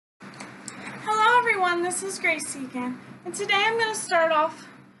everyone, this is Gracie again, and today I'm going to start off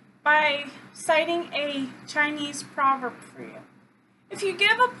by citing a Chinese proverb for you. If you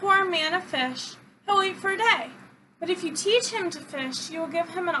give a poor man a fish, he'll eat for a day, but if you teach him to fish, you will give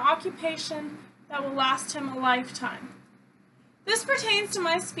him an occupation that will last him a lifetime. This pertains to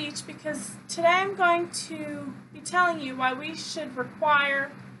my speech because today I'm going to be telling you why we should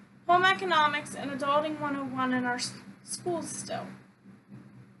require home economics and adulting 101 in our schools still.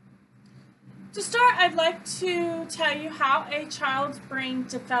 To start, I'd like to tell you how a child's brain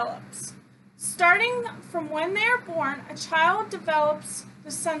develops. Starting from when they are born, a child develops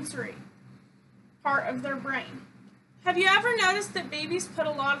the sensory part of their brain. Have you ever noticed that babies put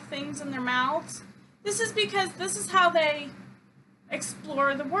a lot of things in their mouths? This is because this is how they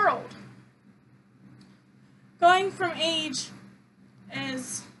explore the world. Going from age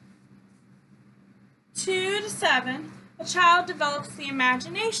is 2 to 7, a child develops the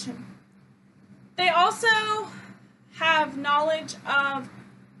imagination. They also have knowledge of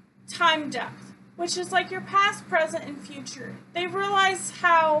time depth, which is like your past, present, and future. They realize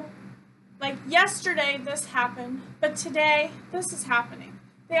how, like yesterday this happened, but today this is happening.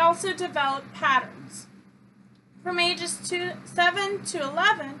 They also develop patterns. From ages 7 to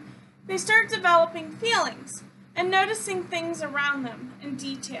 11, they start developing feelings and noticing things around them in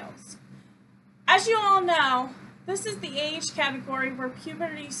details. As you all know, this is the age category where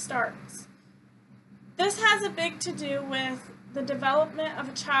puberty starts. This has a big to do with the development of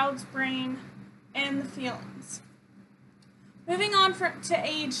a child's brain and the feelings. Moving on to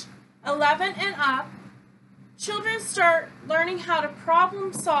age 11 and up, children start learning how to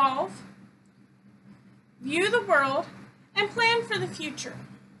problem solve, view the world, and plan for the future.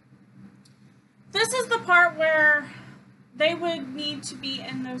 This is the part where they would need to be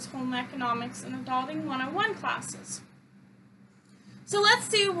in those home economics and adulting 101 classes. So let's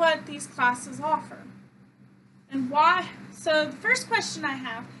see what these classes offer. And why? So the first question I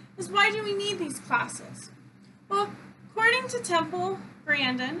have is, why do we need these classes? Well, according to Temple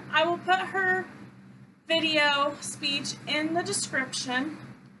Grandin, I will put her video speech in the description.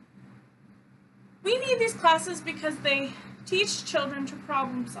 We need these classes because they teach children to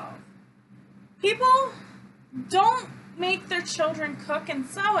problem solve. People don't make their children cook and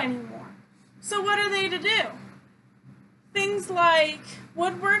sew anymore. So what are they to do? Things like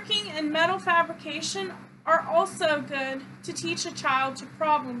woodworking and metal fabrication are also good to teach a child to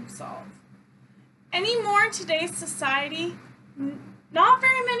problem solve. Anymore in today's society, not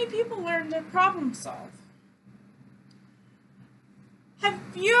very many people learn to problem solve. Have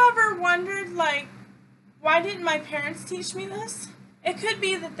you ever wondered, like, why didn't my parents teach me this? It could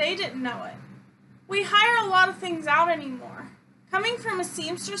be that they didn't know it. We hire a lot of things out anymore. Coming from a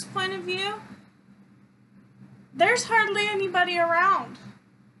seamstress point of view, there's hardly anybody around.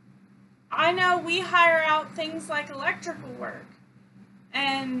 I know we hire out things like electrical work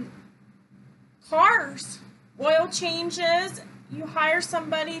and cars, oil changes. You hire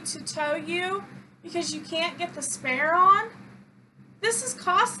somebody to tow you because you can't get the spare on. This is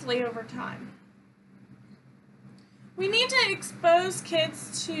costly over time. We need to expose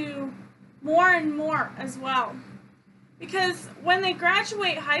kids to more and more as well, because when they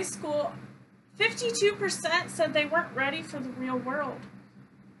graduate high school, 52% said they weren't ready for the real world.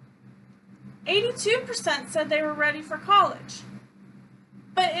 82% said they were ready for college.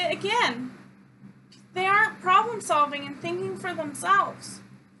 But again, they aren't problem solving and thinking for themselves.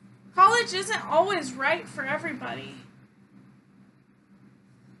 College isn't always right for everybody.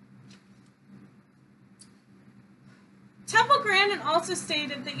 Temple Grandin also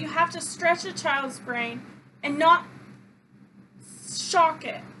stated that you have to stretch a child's brain and not shock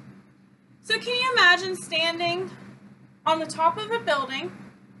it. So can you imagine standing on the top of a building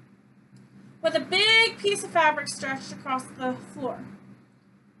with a big piece of fabric stretched across the floor,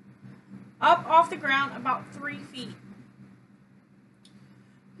 up off the ground about 3 feet.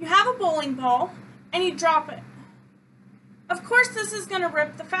 You have a bowling ball and you drop it. Of course this is going to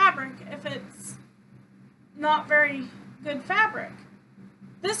rip the fabric if it's not very good fabric.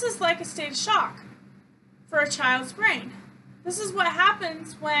 This is like a state of shock for a child's brain. This is what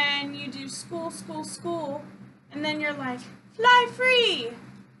happens when you do school, school, school, and then you're like, fly free!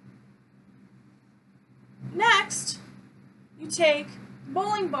 Next, you take the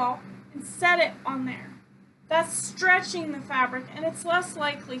bowling ball and set it on there. That's stretching the fabric, and it's less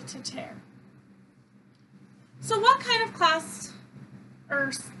likely to tear. So what kind of class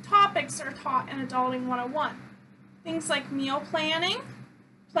or topics are taught in Adulting 101? Things like meal planning,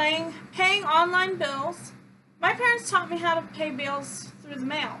 paying online bills. My parents taught me how to pay bills through the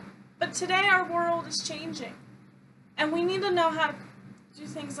mail, but today our world is changing, and we need to know how to do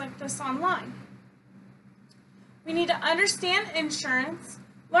things like this online. We need to understand insurance,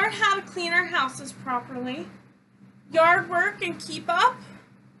 learn how to clean our houses properly, yard work and keep up,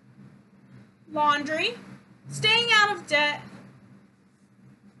 laundry, staying out of debt,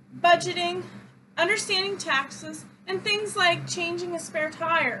 budgeting, understanding taxes, and things like changing a spare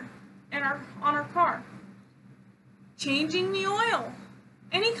tire on our car, changing the oil,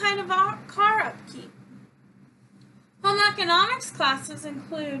 any kind of car upkeep. Home economics classes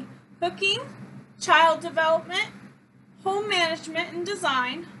include cooking, child development, home management and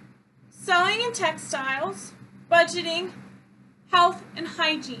design, sewing and textiles, budgeting, health, and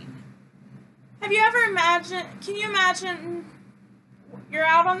hygiene. Can you imagine you're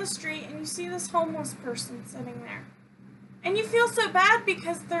out on the street and you see this homeless person sitting there? And you feel so bad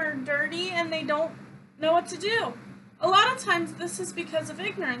because they're dirty and they don't know what to do. A lot of times this is because of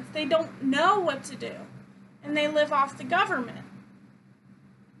ignorance. They don't know what to do. And they live off the government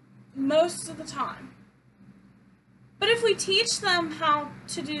most of the time. But if we teach them how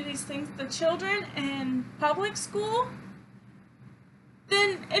to do these things, the children in public school,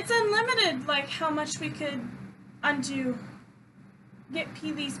 then it's unlimited, like how much we could get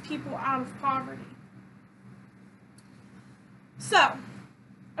these people out of poverty. So,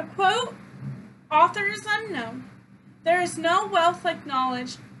 a quote, author is unknown. There is no wealth like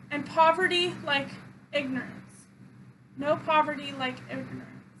knowledge, and poverty like ignorance. No poverty like ignorance.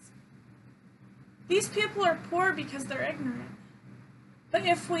 These people are poor because they're ignorant. But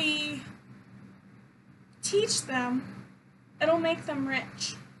if we teach them, it'll make them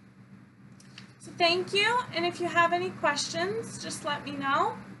rich. So thank you, and if you have any questions, just let me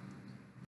know.